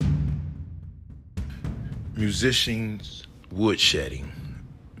Musicians woodshedding.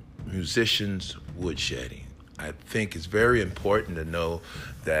 Musicians woodshedding. I think it's very important to know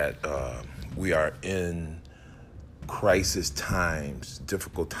that we are in crisis times,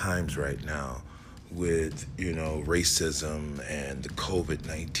 difficult times right now with, racism and the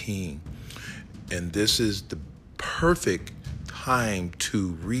COVID-19. And this is the perfect time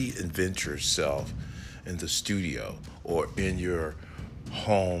to reinvent yourself in the studio or in your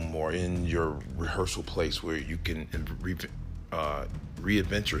home or in your rehearsal place where you can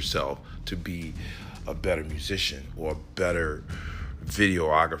reinvent yourself to be a better musician or a better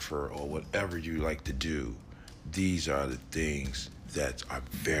videographer or whatever you like to do. These are the things that are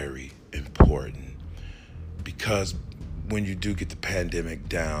very important because when you do get the pandemic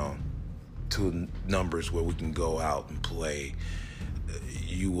down to numbers where we can go out and play,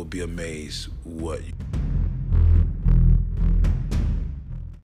 you will be amazed what